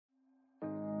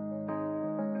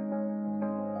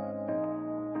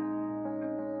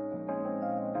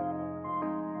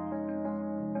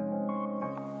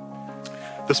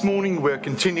This morning we're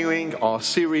continuing our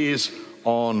series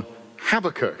on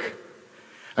Habakkuk.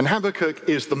 And Habakkuk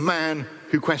is the man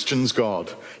who questions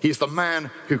God. He's the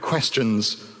man who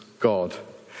questions God.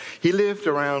 He lived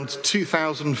around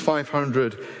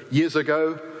 2,500 years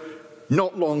ago,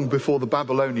 not long before the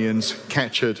Babylonians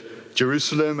captured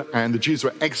Jerusalem and the Jews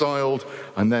were exiled,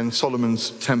 and then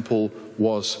Solomon's temple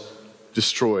was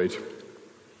destroyed.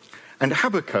 And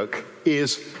Habakkuk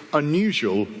is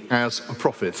unusual as a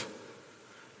prophet.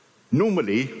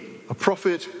 Normally, a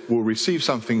prophet will receive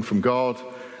something from God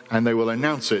and they will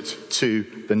announce it to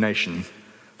the nation.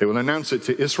 They will announce it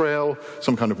to Israel,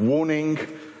 some kind of warning,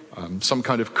 some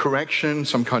kind of correction,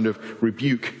 some kind of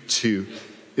rebuke to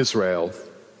Israel.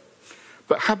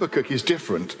 But Habakkuk is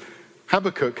different.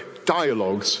 Habakkuk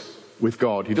dialogues with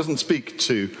God. He doesn't speak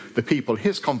to the people.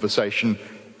 His conversation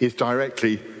is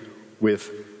directly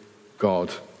with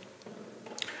God.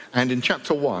 And in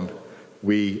chapter 1,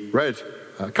 we read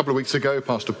a couple of weeks ago,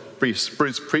 Pastor Bruce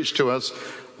preached to us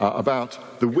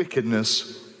about the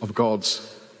wickedness of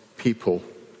God's people.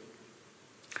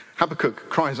 Habakkuk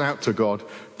cries out to God,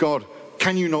 God,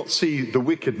 can you not see the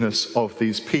wickedness of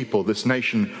these people, this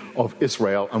nation of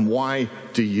Israel, and why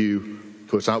do you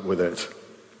put up with it?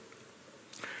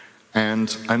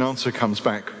 And an answer comes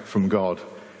back from God.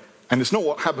 And it's not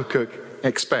what Habakkuk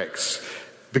expects,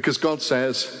 because God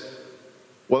says,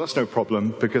 well, that's no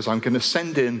problem, because I'm going to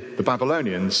send in the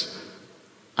Babylonians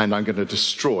and I'm going to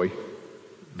destroy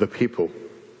the people.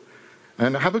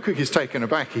 And Habakkuk is taken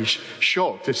aback. He's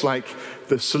shocked. It's like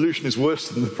the solution is worse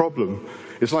than the problem.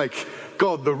 It's like,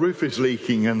 God, the roof is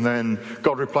leaking, and then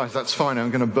God replies, that's fine,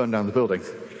 I'm going to burn down the building.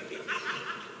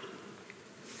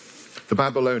 The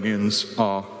Babylonians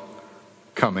are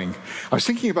coming. I was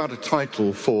thinking about a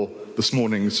title for this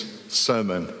morning's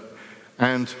sermon.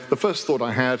 And the first thought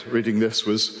I had reading this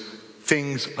was,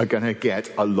 things are going to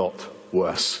get a lot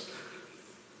worse.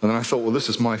 And then I thought, well, this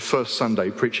is my first Sunday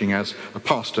preaching as a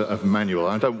pastor of Emmanuel.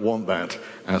 I don't want that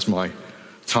as my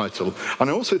title.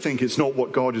 And I also think it's not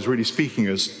what God is really speaking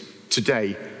us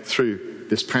today through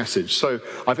this passage. So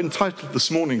I've entitled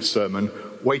this morning's sermon,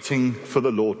 Waiting for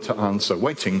the Lord to Answer.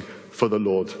 Waiting for the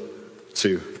Lord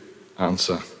to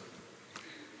answer.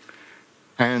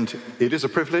 And it is a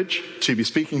privilege to be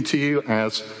speaking to you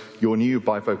as your new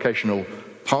bivocational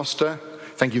pastor.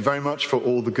 Thank you very much for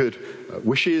all the good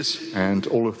wishes and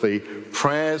all of the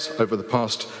prayers over the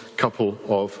past couple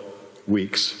of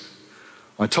weeks.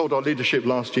 I told our leadership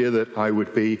last year that I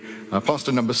would be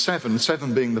pastor number 7,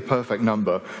 7 being the perfect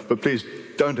number, but please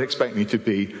don't expect me to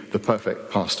be the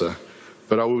perfect pastor.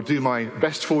 But I will do my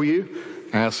best for you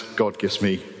as God gives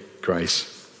me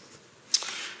grace.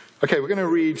 Okay, we're going to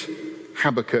read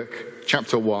Habakkuk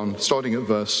chapter 1, starting at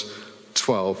verse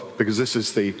 12, because this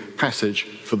is the passage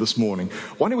for this morning.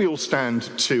 Why don't we all stand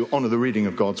to honor the reading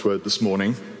of God's word this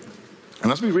morning?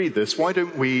 And as we read this, why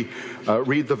don't we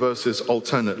read the verses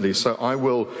alternately? So I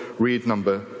will read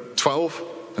number 12,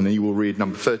 and then you will read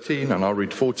number 13, and I'll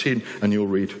read 14, and you'll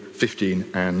read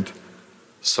 15, and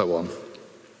so on.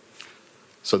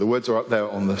 So the words are up there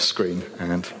on the screen,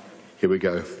 and here we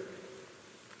go.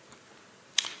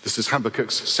 This is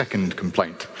Habakkuk's second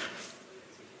complaint.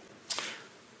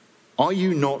 Are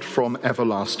you not from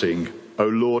everlasting, O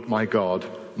Lord my God,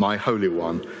 my Holy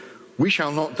One? We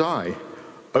shall not die.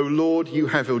 O Lord, you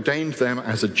have ordained them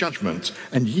as a judgment,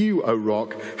 and you, O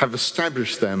Rock, have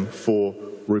established them for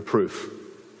reproof.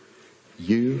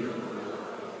 You...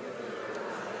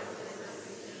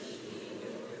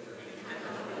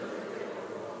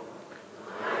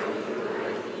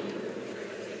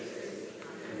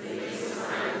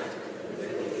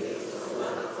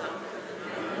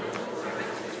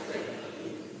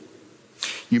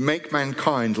 You make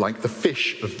mankind like the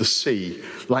fish of the sea,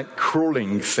 like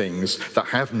crawling things that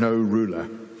have no ruler.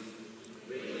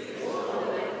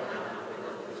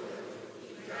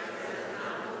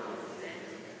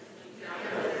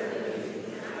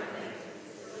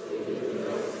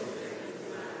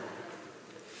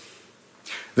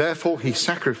 Therefore he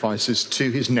sacrifices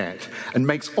to his net and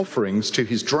makes offerings to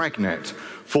his dragnet,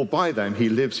 for by them he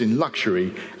lives in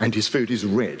luxury and his food is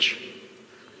rich.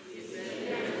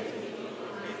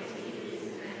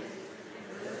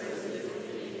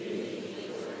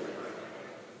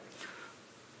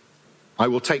 I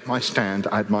will take my stand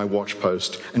at my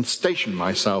watchpost and station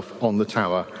myself on the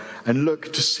tower and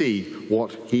look to see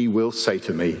what he will say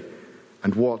to me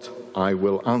and what I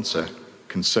will answer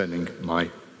concerning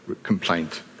my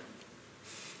complaint.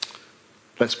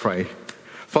 Let's pray.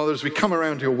 Father, as we come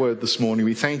around your word this morning,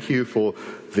 we thank you for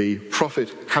the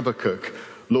prophet Habakkuk,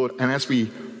 Lord, and as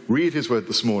we read his word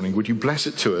this morning, would you bless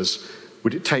it to us?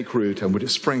 Would it take root and would it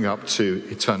spring up to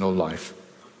eternal life?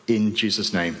 in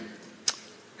Jesus' name.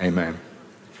 Amen.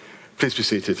 Please be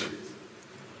seated.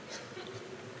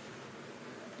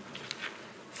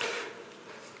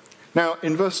 Now,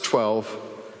 in verse 12,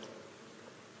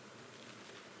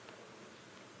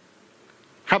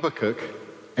 Habakkuk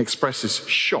expresses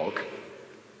shock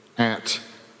at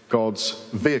God's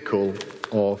vehicle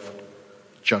of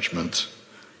judgment.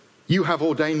 You have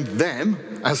ordained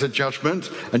them as a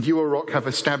judgment, and you, O rock, have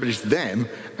established them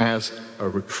as a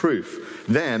reproof,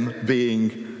 them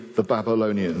being the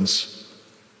Babylonians.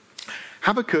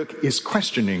 Habakkuk is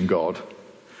questioning God,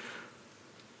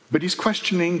 but he's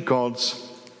questioning God's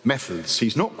methods.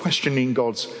 He's not questioning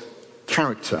God's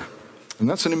character, and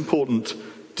that's an important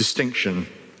distinction.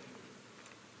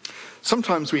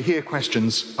 Sometimes we hear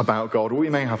questions about God, or we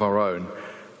may have our own.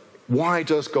 Why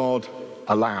does God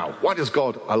allow? Why does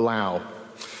God allow?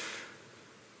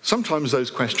 Sometimes those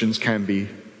questions can be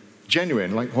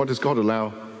genuine, like why does God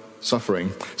allow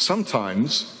suffering?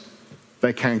 Sometimes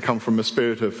they can come from a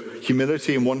spirit of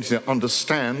humility and wanting to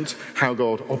understand how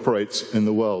God operates in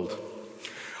the world.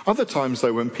 Other times,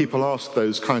 though, when people ask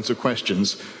those kinds of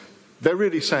questions, they're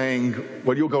really saying,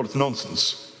 well, your God is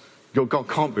nonsense. Your God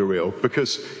can't be real,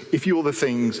 because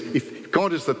if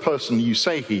God is the person you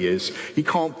say he is, he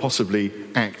can't possibly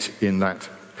act in that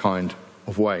kind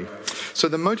of way. So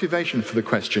the motivation for the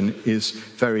question is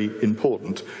very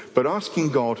important, but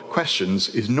asking God questions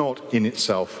is not in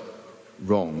itself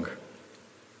wrong.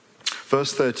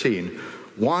 Verse 13,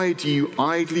 why do you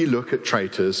idly look at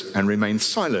traitors and remain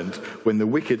silent when the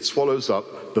wicked swallows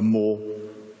up the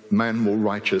man more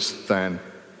righteous than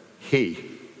he?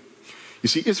 You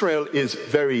see, Israel is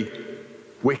very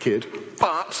wicked,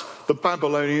 but the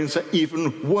Babylonians are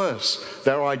even worse.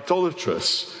 They're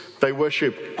idolatrous. They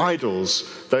worship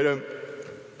idols. They don't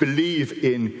believe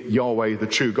in Yahweh, the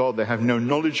true God. They have no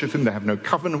knowledge of him. They have no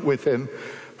covenant with him.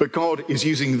 But God is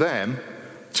using them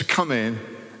to come in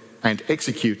and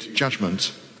execute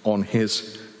judgment on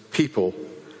his people.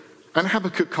 And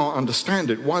Habakkuk can't understand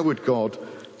it. Why would God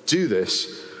do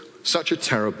this? Such a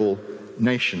terrible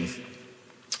nation.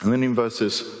 And then in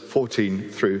verses 14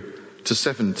 through to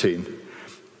 17,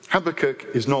 Habakkuk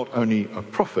is not only a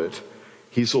prophet,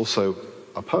 he's also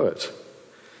a poet.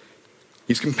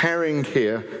 He's comparing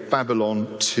here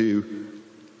Babylon to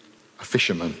a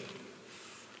fisherman.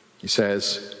 He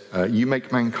says, you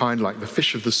make mankind like the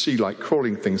fish of the sea, like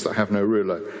crawling things that have no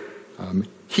ruler.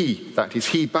 He,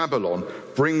 Babylon,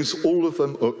 brings all of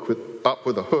them up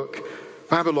with a hook.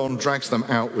 Babylon drags them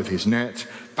out with his net.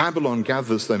 Babylon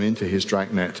gathers them into his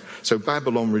dragnet. So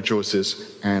Babylon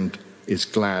rejoices and is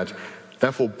glad.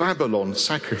 Therefore Babylon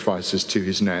sacrifices to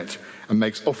his net and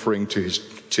makes offering to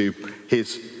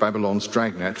his Babylon's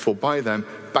dragnet. For by them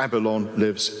Babylon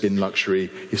lives in luxury.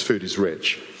 His food is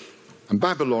rich. And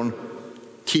Babylon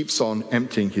keeps on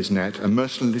emptying his net and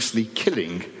mercilessly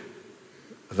killing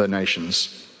the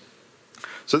nations.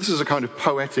 So this is a kind of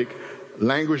poetic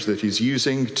language that he's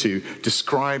using to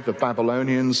describe the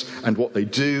Babylonians and what they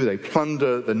do. They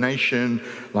plunder the nation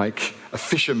like a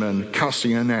fisherman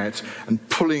casting a net and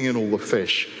pulling in all the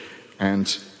fish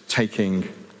and taking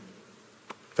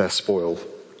their spoil.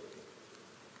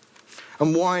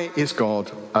 And why is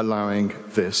God allowing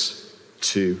this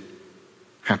to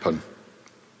happen?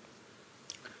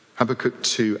 Habakkuk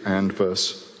 2 and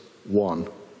verse 1.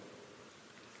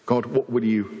 God, what will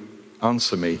you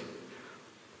answer me?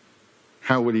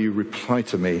 How will you reply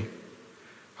to me?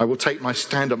 I will take my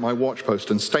stand at my watchpost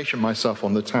and station myself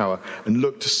on the tower and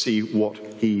look to see what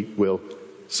he will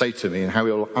say to me and how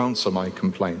he will answer my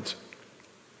complaint.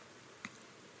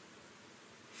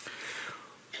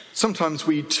 Sometimes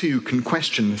we too can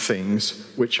question things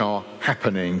which are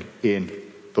happening in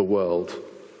the world.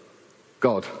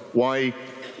 God, why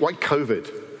COVID?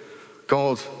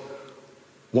 God,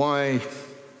 why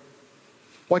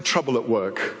trouble at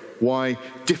work? Why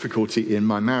difficulty in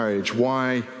my marriage?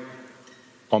 Why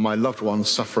are my loved ones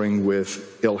suffering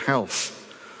with ill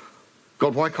health?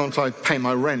 God, why can't I pay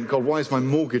my rent? God, why is my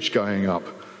mortgage going up?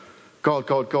 God,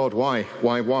 why?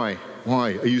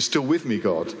 Are you still with me,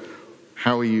 God?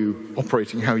 How are you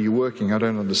operating? How are you working? I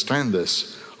don't understand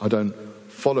this. I don't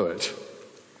follow it.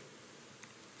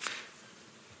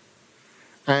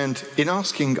 And in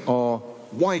asking our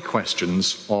why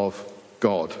questions of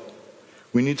God,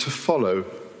 we need to follow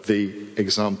the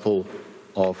example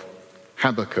of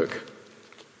Habakkuk.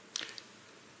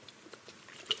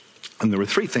 And there are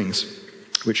three things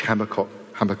which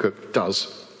Habakkuk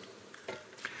does.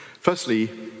 Firstly,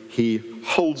 he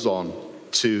holds on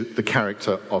to the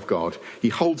character of God. He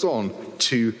holds on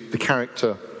to the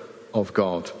character of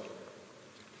God.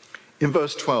 In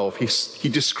verse 12, he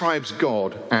describes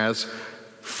God as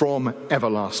from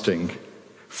everlasting.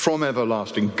 From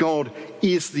everlasting. God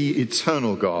is the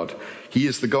eternal God. He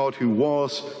is the God who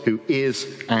was, who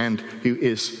is, and who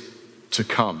is to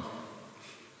come.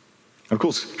 Of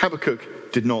course,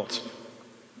 Habakkuk did not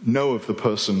know of the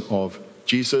person of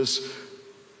Jesus,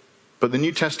 but the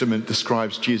New Testament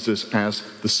describes Jesus as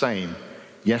the same,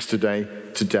 yesterday,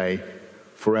 today,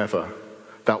 forever.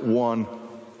 That one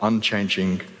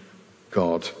unchanging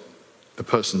God, the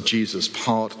person Jesus,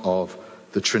 part of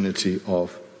the Trinity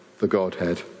of the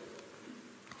Godhead.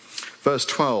 Verse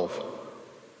 12,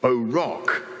 O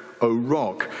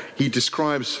rock. He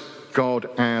describes God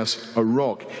as a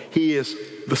rock. He is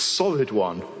the solid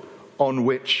one on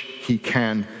which he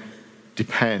can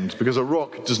depend, because a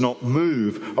rock does not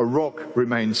move. A rock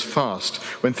remains fast.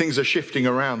 When things are shifting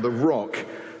around, the rock,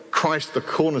 Christ the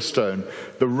cornerstone,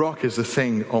 the rock is the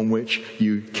thing on which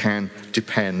you can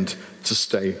depend to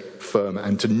stay firm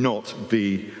and to not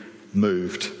be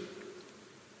moved.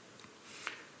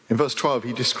 In verse 12,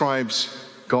 he describes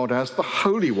God as the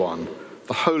Holy One,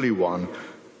 the Holy One,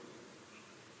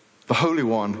 the Holy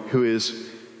One who is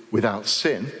without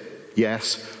sin,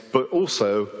 yes, but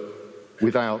also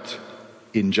without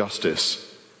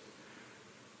injustice.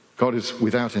 God is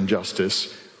without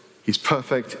injustice. He's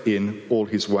perfect in all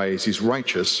his ways. He's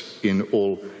righteous in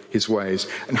all his ways.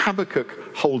 And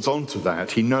Habakkuk holds on to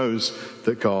that. He knows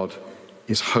that God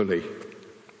is holy.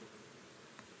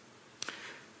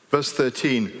 Verse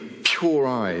 13, pure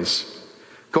eyes.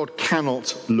 God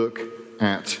cannot look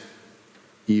at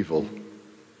evil.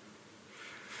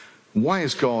 Why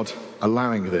is God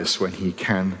allowing this when he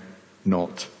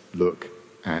cannot look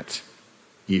at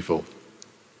evil?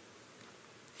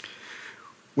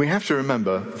 We have to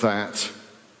remember that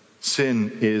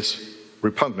sin is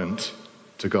repugnant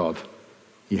to God.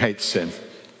 He hates sin.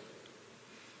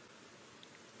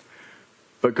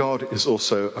 But God is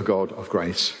also a God of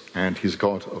grace, and he's a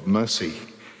God of mercy.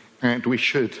 And we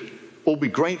should all be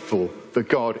grateful that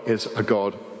God is a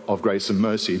God of grace and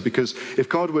mercy, because if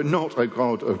God were not a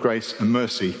God of grace and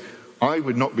mercy, I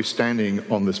would not be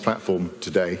standing on this platform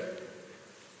today,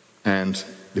 and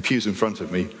the pews in front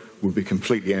of me would be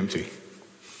completely empty,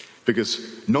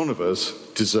 because none of us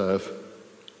deserve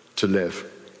to live.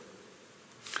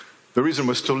 The reason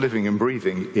we're still living and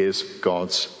breathing is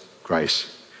God's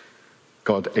grace.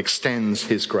 God extends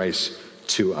his grace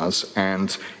to us,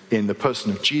 and in the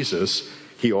person of Jesus,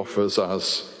 he offers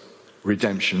us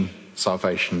redemption,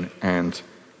 salvation, and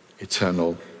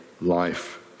eternal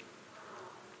life.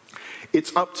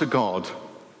 It's up to God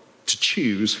to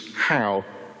choose how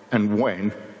and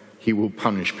when he will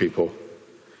punish people.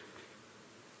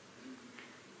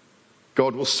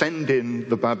 God will send in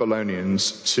the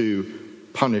Babylonians to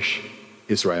punish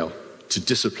Israel, to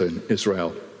discipline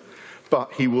Israel.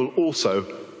 But he will also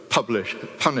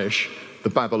punish the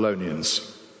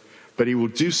Babylonians. But he will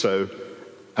do so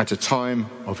at a time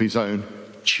of his own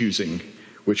choosing,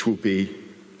 which will be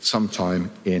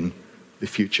sometime in the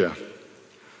future.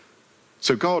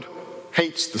 So God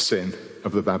hates the sin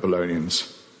of the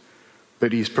Babylonians,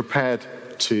 but he's prepared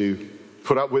to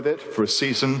put up with it for a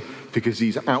season because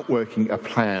he's outworking a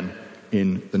plan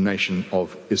in the nation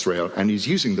of Israel, and he's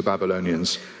using the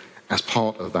Babylonians as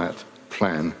part of that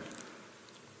plan.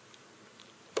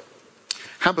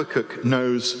 Habakkuk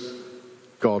knows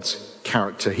God's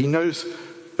character. He knows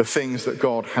the things that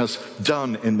God has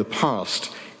done in the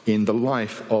past in the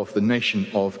life of the nation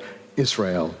of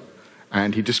Israel.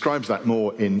 And he describes that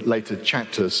more in later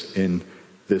chapters in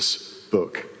this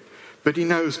book. But he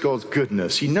knows God's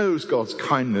goodness, he knows God's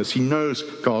kindness, he knows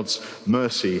God's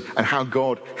mercy, and how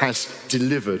God has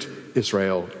delivered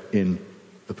Israel in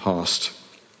the past.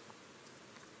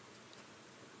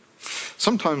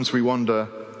 Sometimes we wonder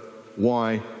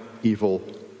why evil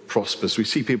prospers. We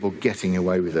see people getting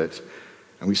away with it,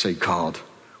 and we say, God,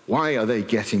 why are they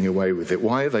getting away with it?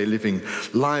 Why are they living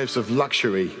lives of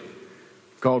luxury?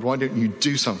 God, why don't you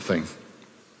do something?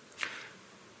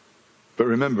 But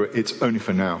remember, it's only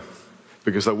for now,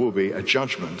 because there will be a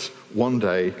judgment. One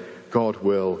day, God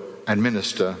will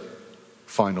administer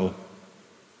final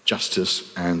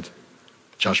justice and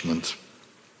judgment.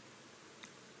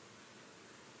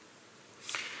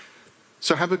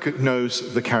 So Habakkuk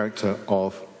knows the character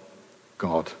of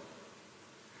God.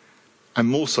 And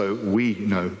more so, we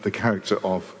know the character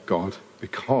of God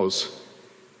because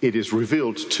it is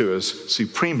revealed to us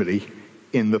supremely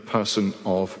in the person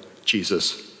of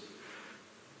Jesus.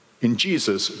 In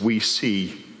Jesus, we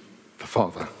see the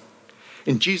Father.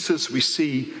 In Jesus, we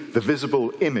see the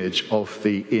visible image of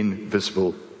the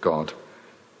invisible God.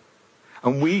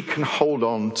 And we can hold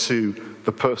on to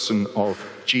the person of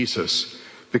Jesus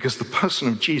Because the person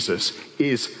of Jesus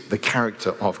is the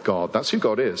character of God. That's who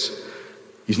God is.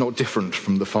 He's not different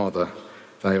from the Father.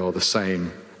 They are the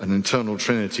same, an eternal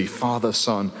Trinity, Father,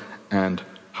 Son, and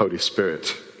Holy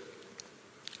Spirit.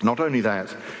 Not only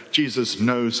that, Jesus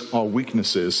knows our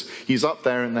weaknesses. He's up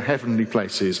there in the heavenly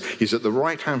places. He's at the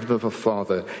right hand of the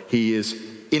Father. He is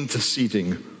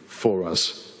interceding for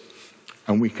us.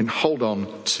 And we can hold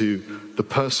on to the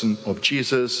person of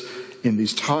Jesus in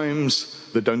these times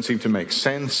that don't seem to make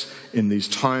sense, in these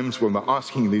times when we're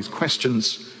asking these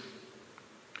questions.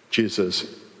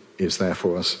 Jesus is there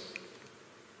for us.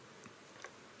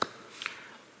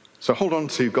 So hold on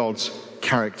to God's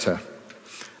character.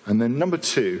 And then number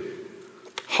 2,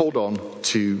 hold on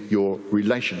to your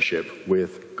relationship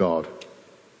with God.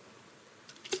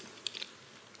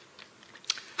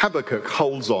 Habakkuk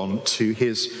holds on to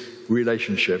his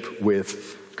relationship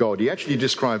with God. He actually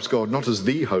describes God not as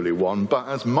the Holy One, but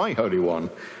as my Holy One.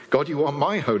 God, you are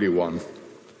my Holy One,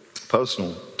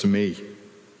 personal to me.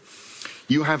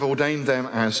 You have ordained them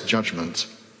as judgment,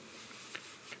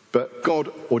 but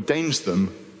God ordains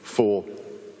them for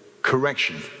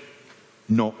correction,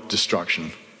 not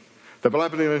destruction. The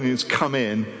Babylonians come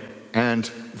in and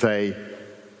they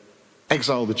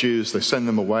exile the Jews, they send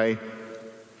them away,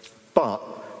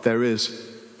 but there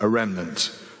is a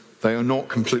remnant. They are not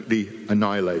completely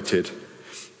annihilated.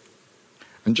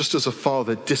 And just as a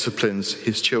father disciplines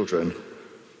his children,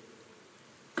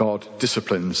 God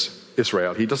disciplines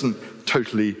Israel. He doesn't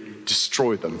totally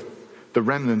destroy them. The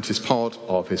remnant is part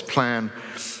of his plan,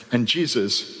 and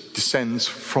Jesus descends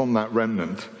from that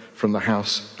remnant, from the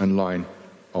house and line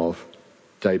of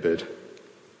David.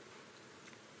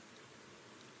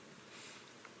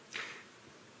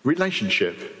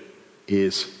 Relationship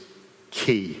is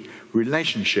key.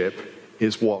 Relationship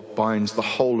is what binds the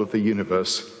whole of the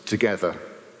universe together.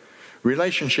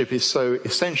 Relationship is so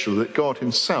essential that God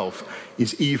himself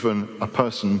is even a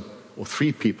person or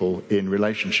 3 people in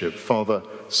relationship, Father,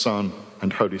 Son,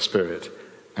 and Holy Spirit,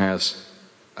 as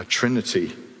a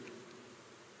Trinity.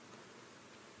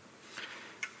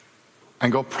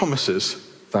 And God promises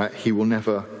that he will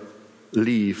never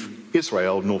leave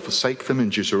Israel nor forsake them in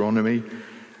Deuteronomy.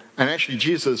 And actually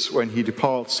Jesus, when he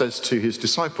departs, says to his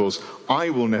disciples, I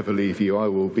will never leave you, I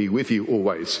will be with you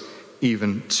always,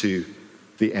 even to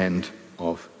the end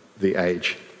of the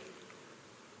age.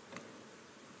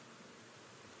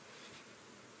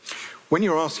 When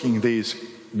you're asking these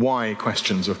why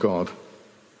questions of God,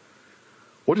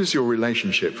 what is your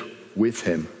relationship with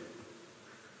him?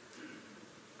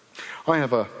 I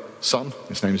have a son,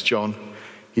 his name is John.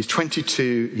 He's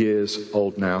 22 years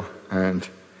old now, and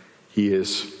he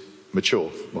is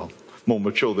mature, well, more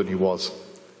mature than he was.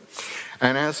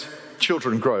 And as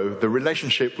children grow, the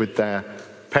relationship with their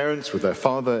parents, with their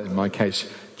father, in my case,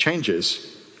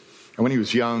 changes. And when he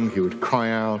was young, he would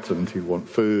cry out and he would want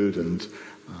food, and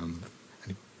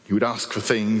he would ask for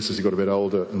things as he got a bit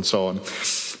older and so on.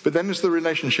 But then as the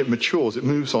relationship matures, it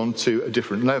moves on to a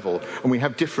different level. And we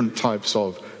have different types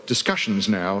of discussions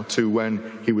now to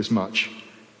when he was much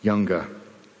younger.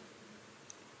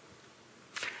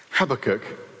 Habakkuk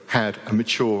had a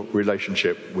mature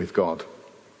relationship with God.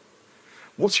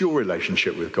 What's your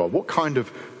relationship with God? What kind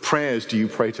of prayers do you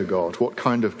pray to God? What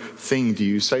kind of thing do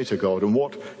you say to God? And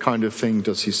what kind of thing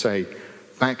does he say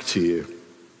back to you?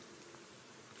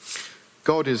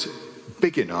 God is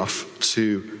big enough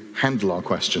to handle our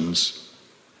questions.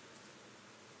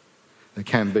 There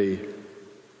can be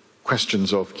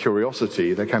questions of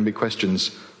curiosity. There can be questions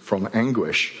from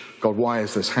anguish. God, why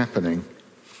is this happening?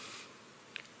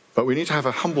 But we need to have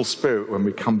a humble spirit when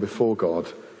we come before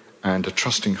God, and a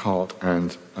trusting heart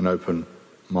and an open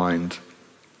mind.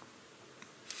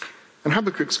 And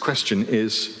Habakkuk's question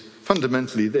is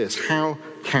fundamentally this: how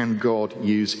can God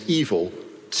use evil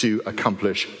to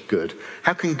accomplish good?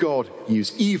 How can God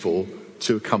use evil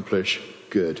to accomplish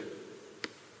good?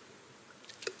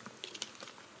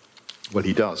 Well,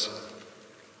 he does.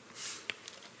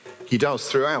 He does,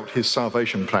 throughout his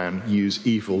salvation plan, use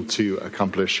evil to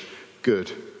accomplish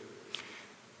good.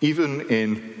 Even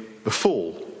in the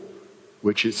fall,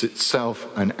 which is itself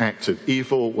an act of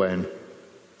evil when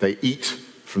they eat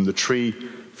from the tree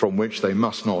from which they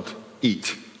must not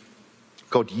eat.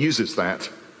 God uses that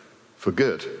for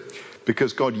good,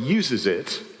 because God uses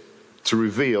it to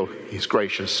reveal his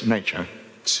gracious nature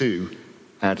to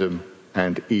Adam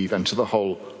and Eve and to the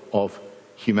whole of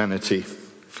humanity.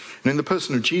 And in the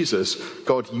person of Jesus,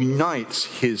 God unites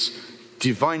his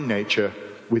divine nature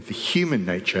with the human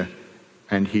nature,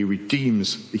 and he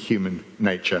redeems the human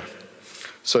nature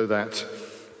so that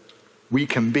we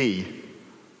can be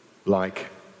like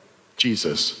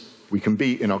Jesus. We can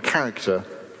be in our character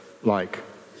like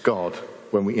God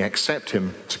when we accept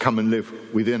him to come and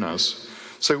live within us.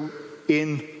 So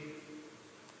in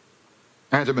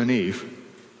Adam and Eve,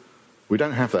 we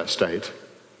don't have that state.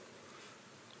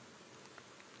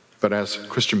 But as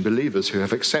Christian believers who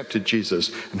have accepted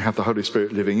Jesus and have the Holy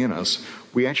Spirit living in us,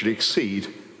 we actually exceed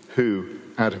who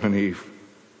Adam and Eve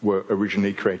were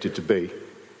originally created to be,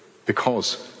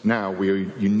 because now we are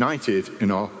united in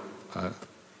our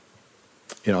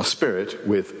spirit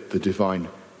with the divine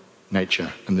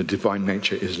nature, and the divine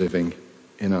nature is living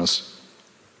in us.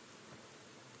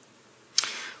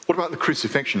 What about the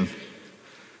crucifixion?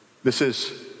 This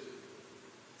is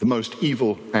the most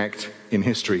evil act in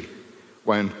history,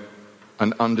 when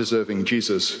an undeserving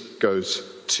Jesus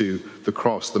goes to the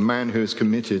cross, the man who has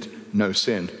committed no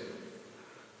sin,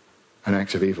 an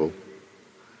act of evil.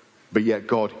 But yet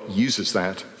God uses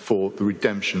that for the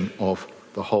redemption of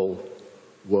the whole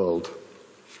world.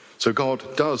 So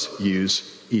God does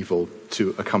use evil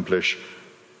to accomplish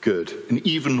good. And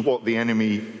even what the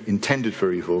enemy intended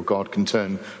for evil, God can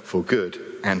turn for good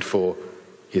and for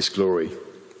his glory,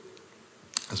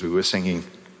 as we were singing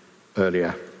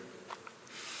earlier.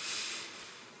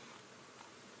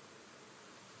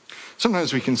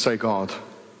 Sometimes we can say, God,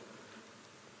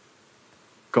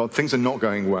 things are not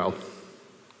going well.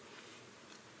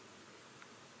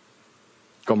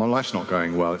 God, my life's not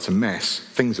going well. It's a mess.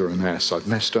 Things are a mess. I've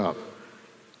messed up.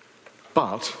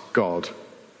 But, God,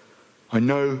 I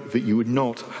know that you would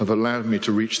not have allowed me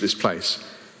to reach this place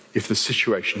if the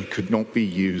situation could not be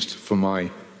used for my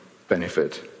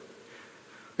benefit.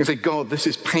 I can say, God, this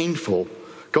is painful.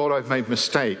 God, I've made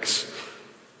mistakes.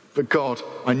 But God,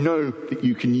 I know that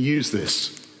you can use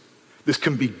this. This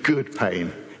can be good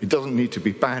pain. It doesn't need to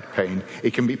be bad pain.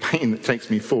 It can be pain that takes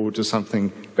me forward to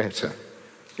something better.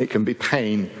 It can be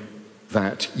pain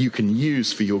that you can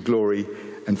use for your glory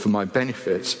and for my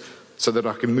benefit, so that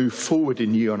I can move forward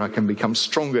in you and I can become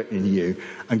stronger in you.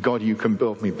 And God, you can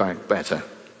build me back better.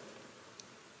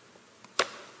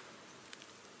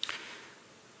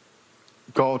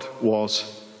 God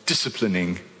was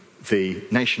disciplining the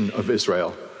nation of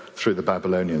Israel through the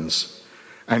Babylonians.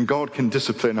 And God can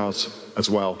discipline us as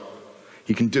well.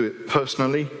 He can do it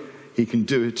personally, he can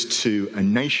do it to a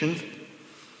nation,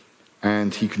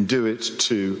 and he can do it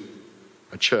to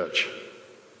a church.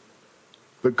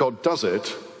 But God does it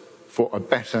for a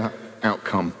better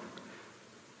outcome.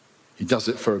 He does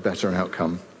it for a better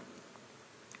outcome.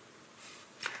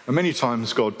 And many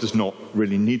times God does not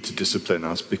really need to discipline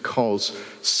us, because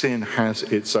sin has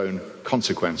its own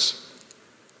consequence,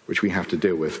 which we have to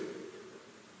deal with.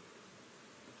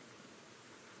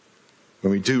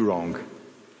 When we do wrong,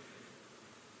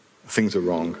 things are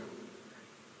wrong.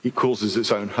 It causes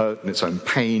its own hurt and its own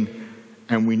pain,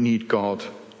 and we need God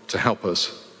to help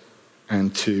us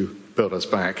and to build us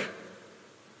back.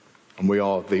 And we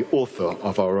are the author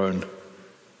of our own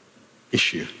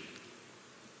issue.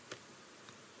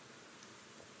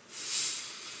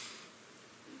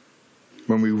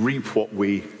 When we reap what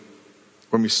we,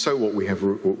 when we sow what we have,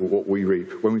 what we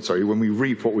reap. When we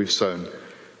reap what we've sown,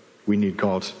 we need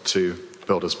God to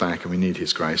build us back, and we need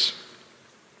his grace.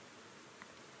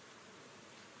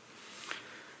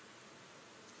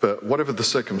 But whatever the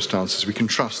circumstances, we can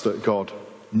trust that God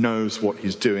knows what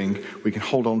he's doing. We can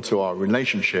hold on to our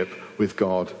relationship with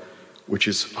God, which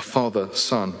is a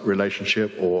father-son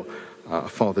relationship or a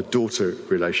father-daughter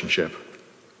relationship.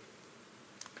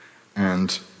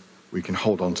 And we can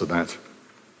hold on to that.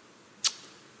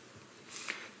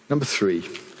 Number 3,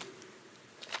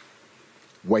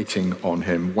 waiting on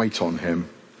him, wait on him.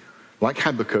 Like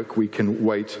Habakkuk, we can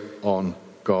wait on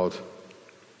God.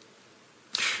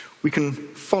 We can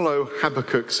follow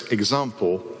Habakkuk's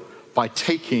example by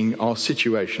taking our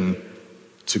situation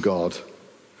to God.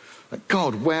 Like,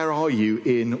 God, where are you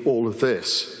in all of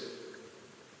this?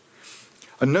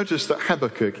 And notice that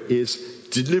Habakkuk is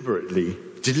deliberately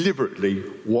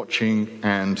watching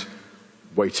and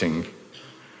waiting.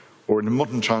 Or in a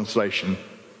modern translation,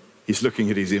 he's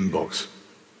looking at his inbox,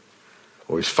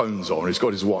 or his phone's on, he's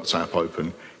got his WhatsApp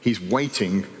open. He's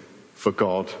waiting for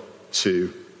God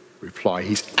to reply.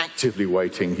 He's actively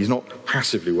waiting. He's not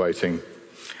passively waiting.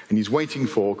 And he's waiting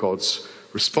for God's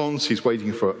response. He's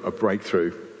waiting for a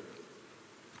breakthrough.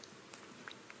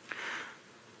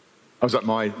 I was at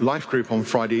my life group on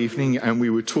Friday evening, and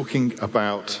we were talking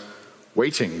about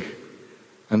waiting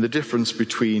and the difference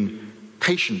between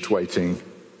patient waiting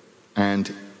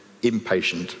and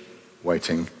impatient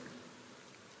waiting.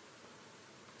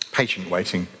 Patient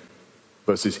waiting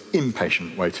versus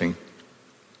impatient waiting.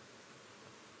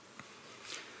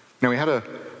 Now, we had a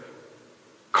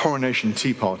coronation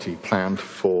tea party planned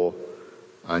for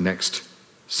next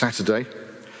Saturday.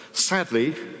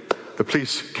 Sadly, the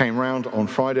police came round on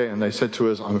Friday and they said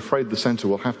to us, I'm afraid the centre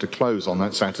will have to close on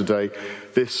that Saturday.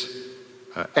 This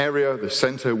area, the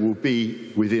centre, will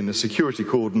be within a security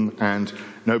cordon and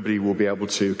nobody will be able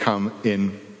to come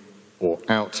in or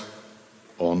out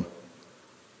on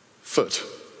foot.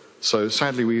 So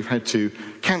sadly, we've had to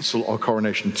cancel our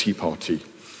coronation tea party.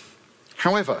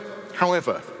 However,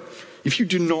 if you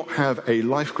do not have a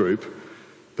life group,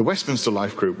 the Westminster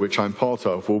Life Group, which I'm part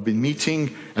of, will be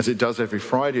meeting, as it does every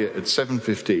Friday at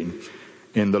 7:15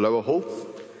 in the lower hall,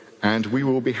 and we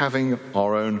will be having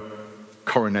our own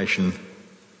coronation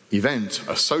event,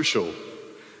 a social,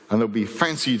 and there'll be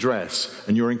fancy dress,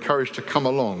 and you're encouraged to come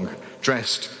along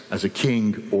dressed as a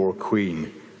king or a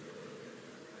queen.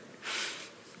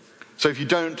 So if you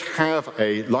don't have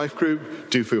a life group,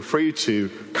 do feel free to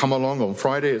come along on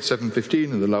Friday at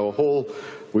 7:15 in the lower hall.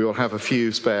 We will have a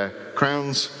few spare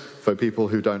crowns for people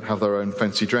who don't have their own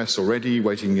fancy dress already,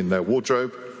 waiting in their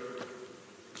wardrobe.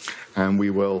 And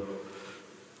we will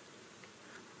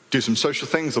do some social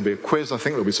things. There'll be a quiz, I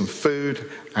think there'll be some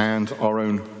food, and our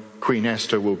own Queen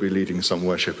Esther will be leading some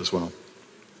worship as well.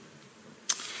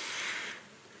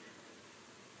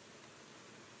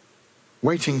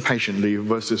 Waiting patiently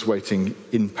versus waiting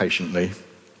impatiently.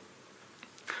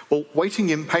 Well, waiting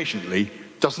impatiently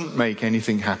doesn't make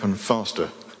anything happen faster,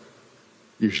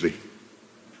 usually.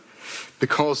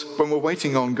 Because when we're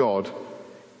waiting on God,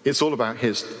 it's all about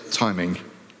his timing.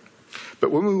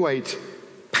 But when we wait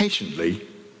patiently,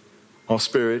 our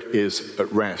spirit is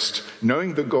at rest,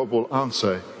 knowing that God will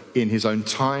answer in his own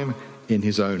time, in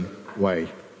his own way.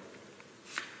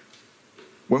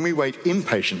 When we wait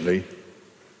impatiently,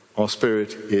 our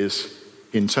spirit is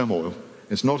in turmoil.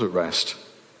 It's not at rest.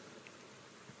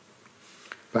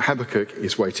 But Habakkuk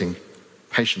is waiting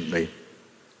patiently.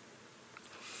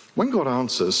 When God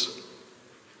answers,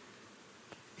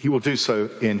 he will do so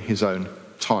in his own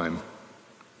time.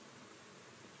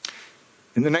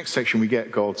 In the next section, we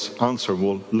get God's answer, and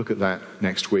we'll look at that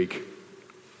next week.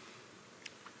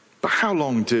 But how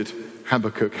long did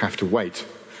Habakkuk have to wait?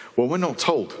 Well, we're not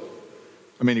told.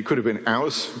 I mean, it could have been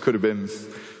hours, it could have been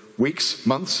weeks,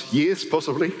 months, years,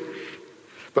 possibly.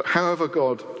 But however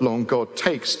long God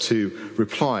takes to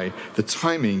reply, the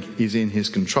timing is in his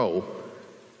control,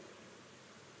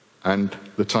 and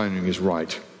the timing is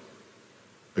right,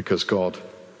 because God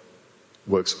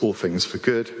works all things for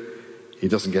good. He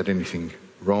doesn't get anything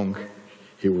wrong.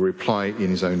 He will reply in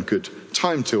his own good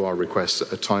time to our requests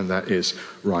at a time that is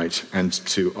right and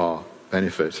to our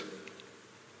benefit.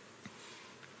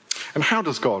 And how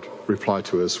does God reply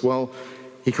to us? Well,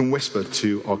 he can whisper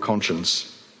to our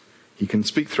conscience. He can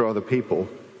speak through other people.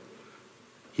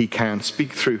 He can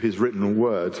speak through his written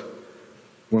word.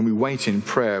 When we wait in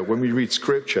prayer, when we read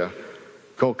scripture,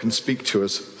 God can speak to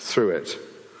us through it.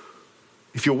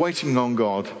 If you're waiting on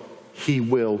God, he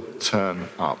will turn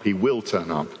up. He will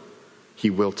turn up. He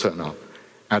will turn up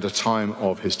at a time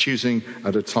of his choosing,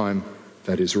 at a time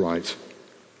that is right.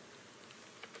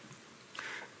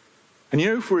 And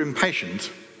if we're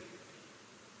impatient,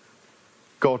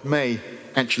 God may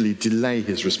actually delay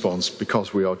his response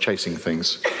because we are chasing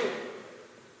things.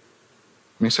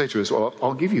 He may say to us, well,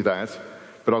 I'll give you that,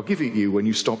 but I'll give it you when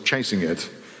you stop chasing it.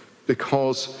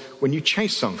 Because when you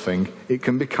chase something, it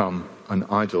can become an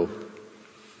idol.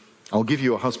 I'll give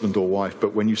you a husband or wife,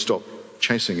 but when you stop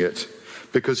chasing it,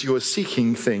 because you are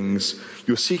seeking things,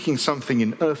 you're seeking something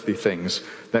in earthly things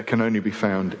that can only be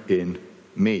found in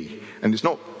me. And it's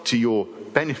not to your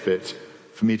benefit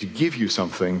for me to give you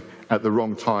something at the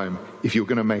wrong time if you're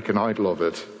going to make an idol of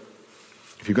it.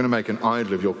 If you're going to make an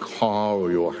idol of your car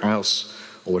or your house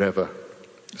or whatever,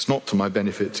 it's not to my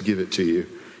benefit to give it to you.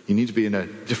 You need to be in a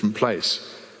different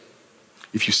place.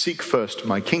 If you seek first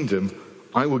my kingdom,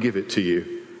 I will give it to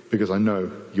you because I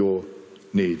know your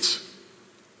needs.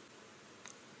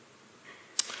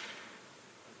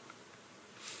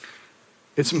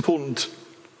 It's important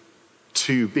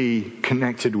to be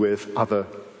connected with other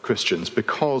Christians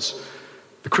because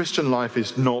the Christian life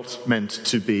is not meant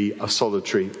to be a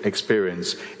solitary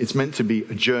experience. It's meant to be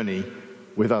a journey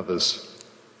with others,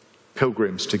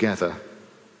 pilgrims together,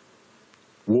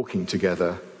 walking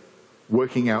together,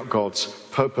 working out God's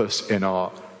purpose in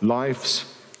our lives,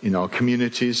 in our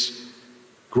communities,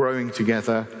 growing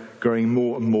together, growing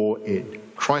more and more in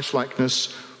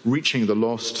Christ-likeness, reaching the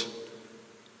lost,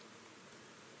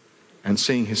 and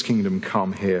seeing his kingdom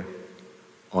come here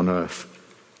on earth.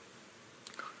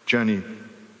 Journey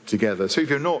together. So if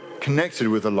you're not connected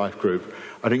with a life group,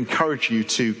 I'd encourage you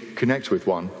to connect with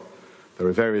one. There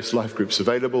are various life groups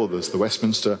available. There's the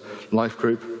Westminster Life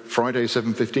Group, Friday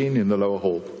 7:15 in the lower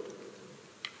hall.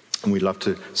 And we'd love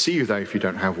to see you there if you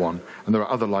don't have one. And there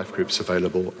are other life groups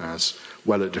available as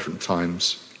well at different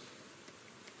times.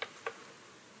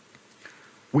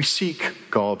 We seek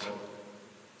God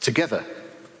together.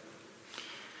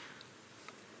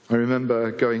 I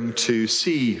remember going to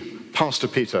see Pastor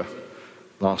Peter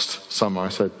last summer. I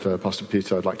said, Pastor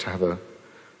Peter, I'd like to have a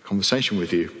conversation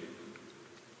with you.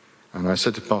 And I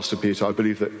said to Pastor Peter, I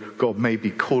believe that God may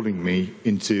be calling me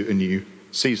into a new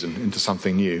season, into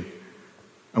something new.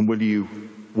 And will you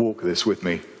walk this with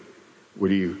me?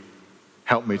 Will you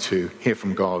help me to hear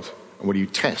from God? And will you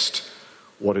test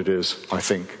what it is I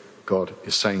think God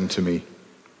is saying to me?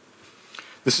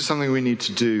 This is something we need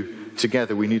to do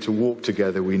together. We need to walk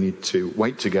together. We need to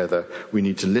wait together. We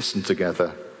need to listen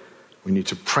together. We need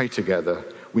to pray together.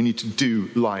 We need to do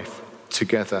life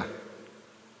together.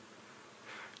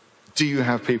 Do you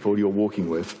have people you're walking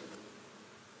with?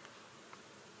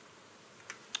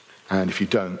 And if you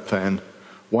don't, then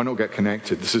why not get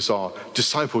connected? This is our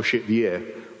discipleship year,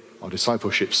 our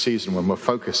discipleship season, when we're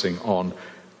focusing on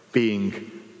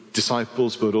being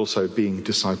disciples, but also being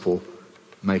disciple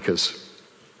makers.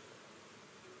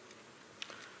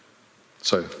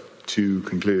 So, to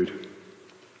conclude,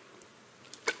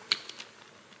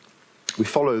 we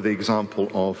follow the example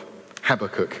of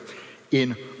Habakkuk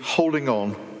in holding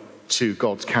on to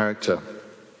God's character,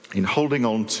 in holding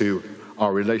on to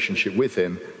our relationship with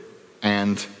him,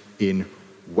 and in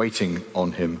waiting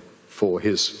on him for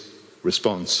his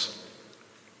response.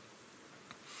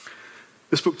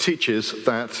 This book teaches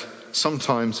that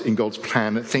sometimes in God's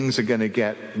plan, things are going to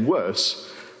get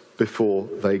worse before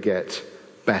they get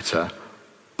better.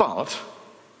 But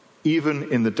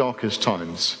even in the darkest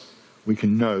times, we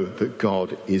can know that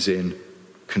God is in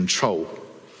control.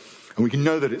 And we can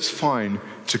know that it's fine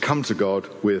to come to God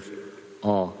with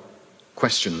our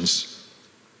questions.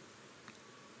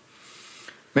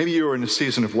 Maybe you're in a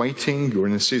season of waiting, you're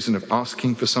in a season of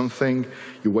asking for something,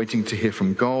 you're waiting to hear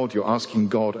from God, you're asking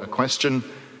God a question,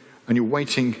 and you're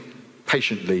waiting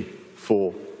patiently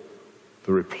for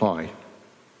the reply.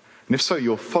 And if so,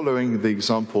 you're following the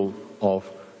example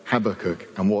of Habakkuk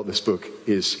and what this book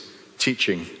is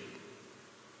teaching.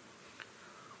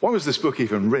 Why was this book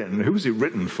even written? Who was it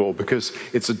written for? Because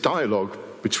it's a dialogue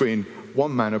between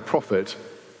one man, a prophet,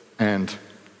 and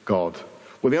God.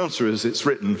 Well, the answer is it's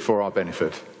written for our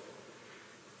benefit.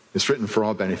 It's written for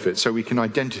our benefit, so we can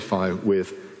identify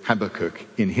with Habakkuk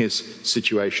in his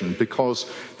situation,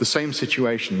 because the same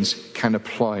situations can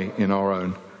apply in our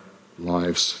own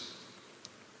lives.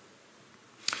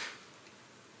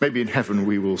 Maybe in heaven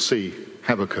we will see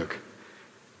Habakkuk,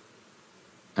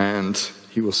 and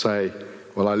he will say,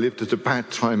 well, I lived at a bad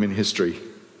time in history,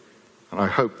 and I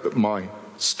hope that my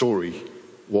story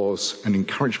was an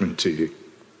encouragement to you.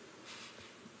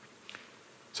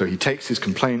 So he takes his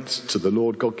complaints to the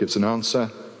Lord. God gives an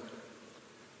answer.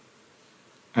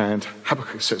 And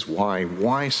Habakkuk says, why?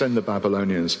 Why send the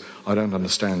Babylonians? I don't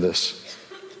understand this.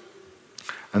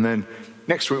 And then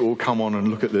next week we'll come on and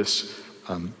look at this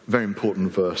very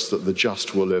important verse, that the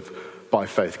just will live by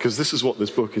faith. Because this is what this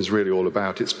book is really all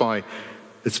about. It's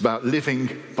about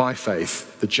living by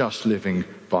faith, the just living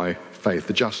by faith,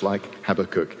 the just like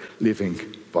Habakkuk, living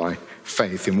by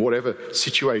faith in whatever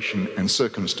situation and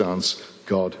circumstance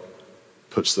God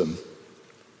puts them.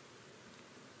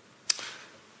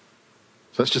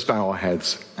 So let's just bow our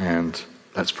heads and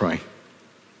let's pray.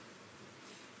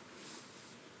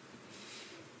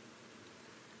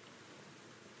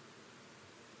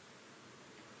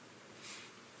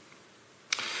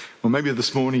 Well, maybe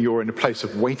this morning you're in a place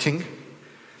of waiting.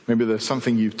 Maybe there's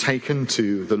something you've taken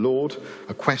to the Lord,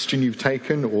 a question you've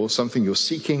taken, or something you're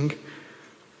seeking.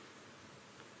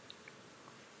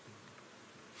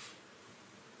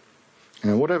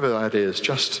 And whatever that is,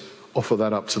 just offer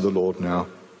that up to the Lord now.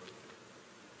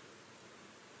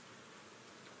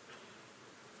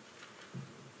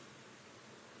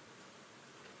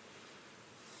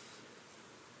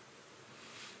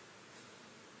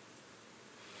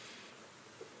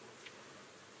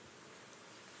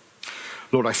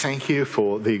 Lord, I thank you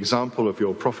for the example of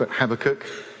your prophet Habakkuk,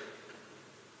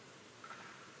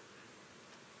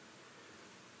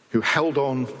 who held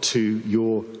on to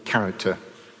your character,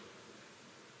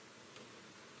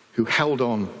 who held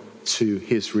on to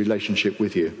his relationship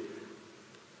with you,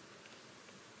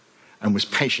 and was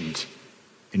patient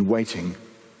in waiting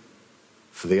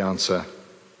for the answer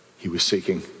he was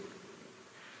seeking.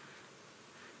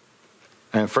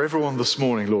 And for everyone this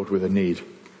morning, Lord, with a need,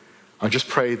 I just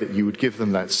pray that you would give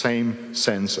them that same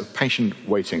sense of patient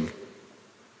waiting,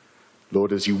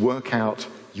 Lord, as you work out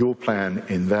your plan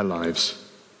in their lives.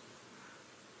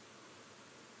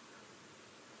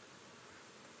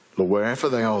 Lord, wherever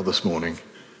they are this morning,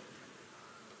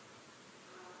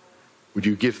 would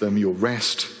you give them your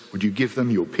rest? Would you give them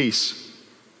your peace?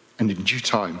 And in due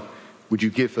time, would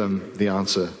you give them the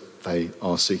answer they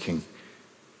are seeking?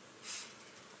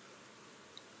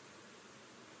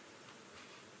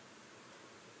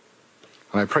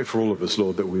 And I pray for all of us,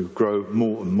 Lord, that we would grow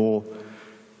more and more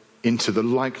into the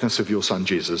likeness of your Son,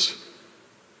 Jesus.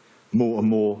 More and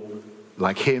more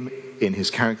like him in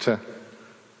his character.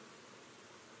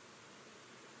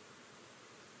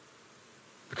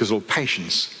 Because, Lord,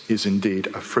 patience is indeed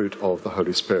a fruit of the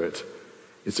Holy Spirit.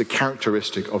 It's a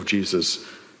characteristic of Jesus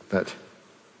that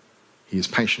he is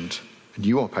patient. And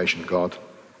you are patient, God,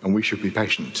 and we should be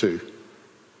patient too,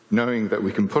 knowing that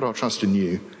we can put our trust in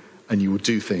you and you will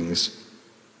do things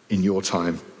in your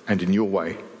time and in your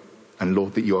way. And,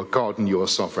 Lord, that you are God and you are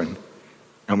sovereign.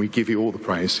 And we give you all the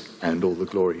praise and all the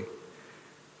glory.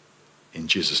 In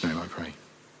Jesus' name I pray.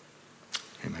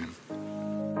 Amen.